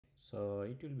So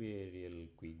it will be a real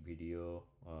quick video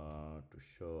to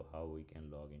show how we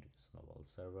can log into the snowball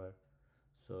server.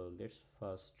 So let's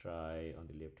first try on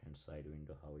the left hand side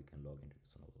window how we can log into the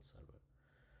snowball server.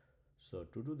 So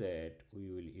to do that, we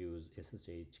will use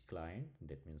SSH client,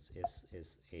 that means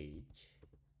SSH,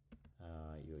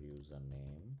 your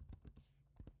username,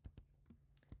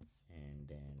 and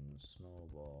then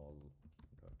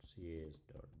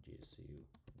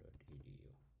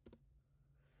snowball.cs.jsu.edu,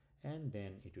 and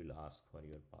then it will ask for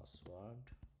your password.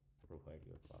 Provide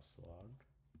your password.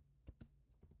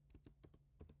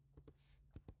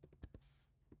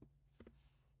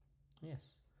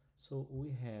 Yes, so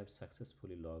we have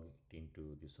successfully logged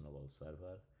into the snowball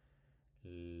server.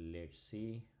 Let's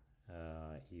see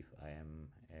if I am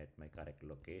at my correct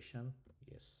location.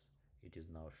 Yes, it is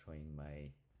now showing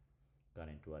my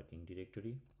current working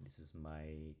directory. This is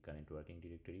my current working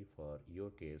directory. For your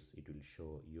case, it will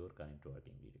show your current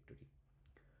working directory.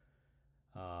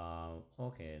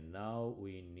 Okay, now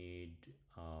we need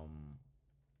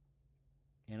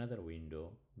another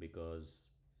window because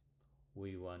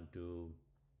we want to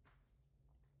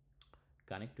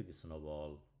connect to the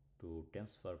snowball to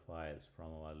transfer files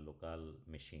from our local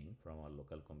machine, from our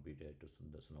local computer to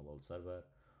the snowball server.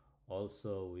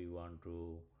 Also, we want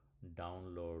to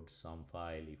download some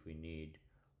file if we need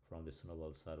from the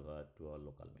snowball server to our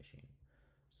local machine.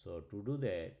 So to do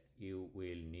that, you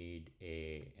will need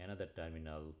another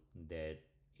terminal that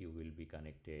you will be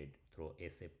connected through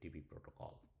SFTP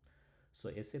protocol. So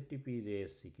SFTP is a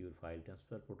secure file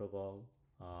transfer protocol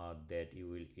that you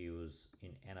will use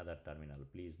in another terminal.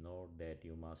 Please note that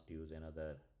you must use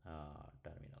another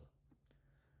terminal.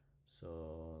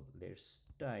 So let's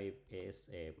type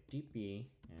SFTP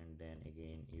and then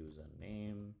again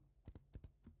username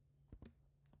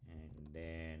and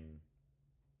then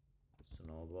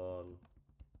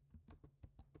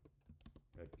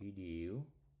snowball.edu.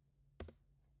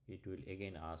 It will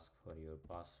again ask for your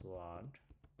password.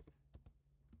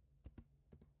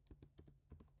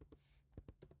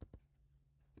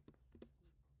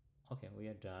 Okay, we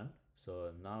are done.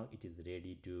 So now it is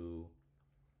ready to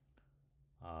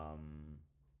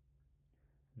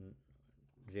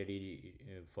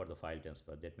for the file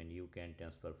transfer. That means you can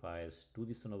transfer files to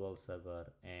the snowball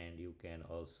server and you can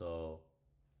also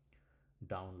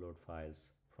download files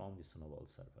from the snowball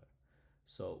server.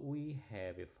 So we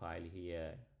have a file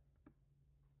here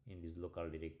in this local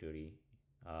directory,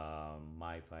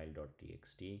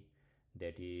 myfile.txt.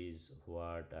 that is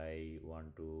what I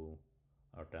want to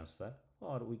transfer,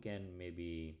 or we can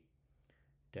maybe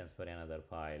transfer another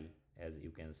file. As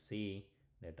you can see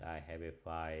that I have a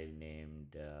file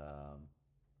named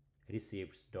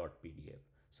receipts.pdf.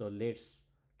 So let's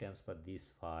transfer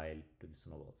this file to the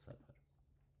snowball server.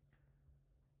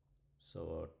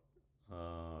 So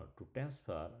to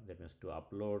transfer, that means to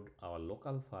upload our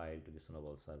local file to the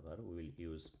snowball server, we will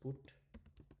use put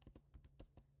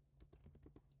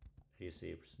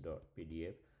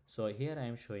receipts.pdf. So here I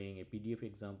am showing a PDF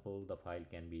example. The file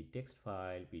can be text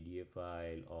file, PDF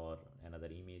file, or another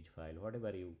image file,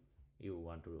 whatever you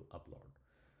want to upload.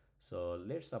 So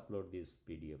let's upload this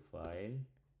PDF file.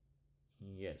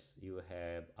 Yes, you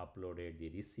have uploaded the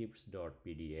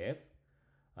receipts.pdf.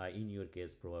 In your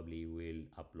case, probably you will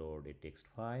upload a text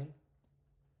file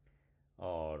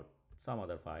or some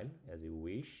other file as you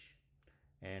wish.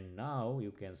 And now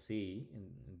you can see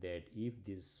that if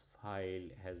this file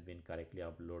has been correctly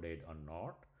uploaded or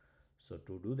not. So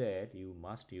to do that, you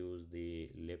must use the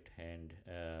left hand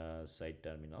side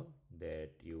terminal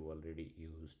that you already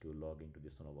used to log into the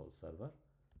snowball server.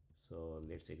 So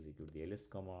let's execute the ls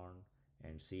command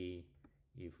and see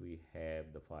if we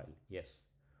have the file. Yes,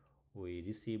 we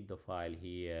received the file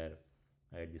here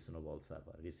at the snowball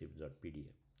server,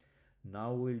 receipts.pdf.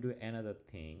 Now we'll do another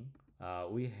thing.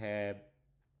 We have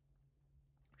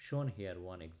shown here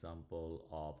one example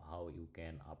of how you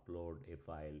can upload a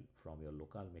file from your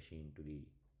local machine to the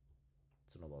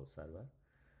snowball server.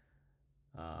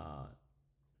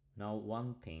 Now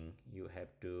one thing you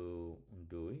have to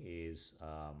do is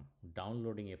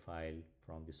downloading a file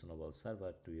from the snowball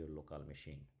server to your local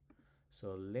machine.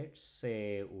 So let's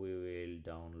say we will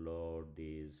download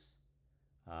this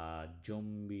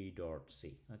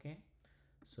zombie.c. okay,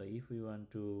 so if we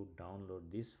want to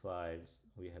download these files,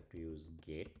 we have to use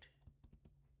get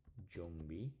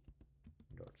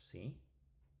zombie.c.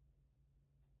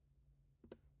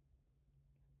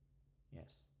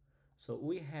 Yes, so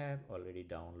we have already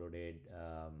downloaded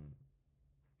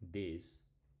this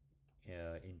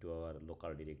into our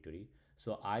local directory.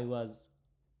 So I was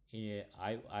in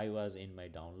my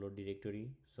download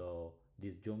directory. So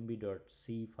these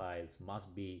zombie.c files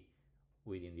must be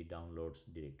within the downloads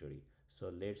directory.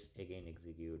 So let's again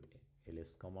execute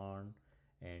ls command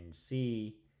and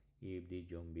see if the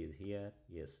zombie is here.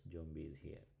 Yes, zombie is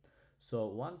here. So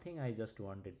one thing I just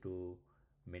wanted to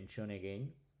mention again,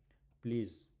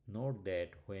 please note that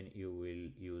when you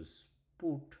will use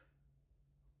put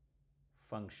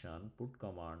function, put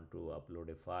command to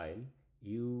upload a file,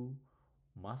 you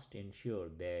must ensure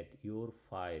that your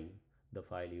file, the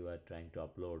file you are trying to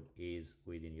upload, is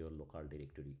within your local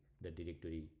directory, the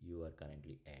directory you are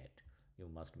currently at. You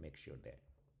must make sure that.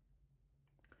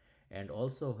 And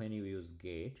also when you use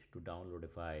get to download a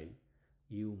file,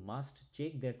 you must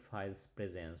check that file's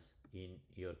presence in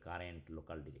your current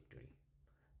local directory.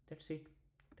 That's it.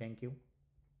 Thank you.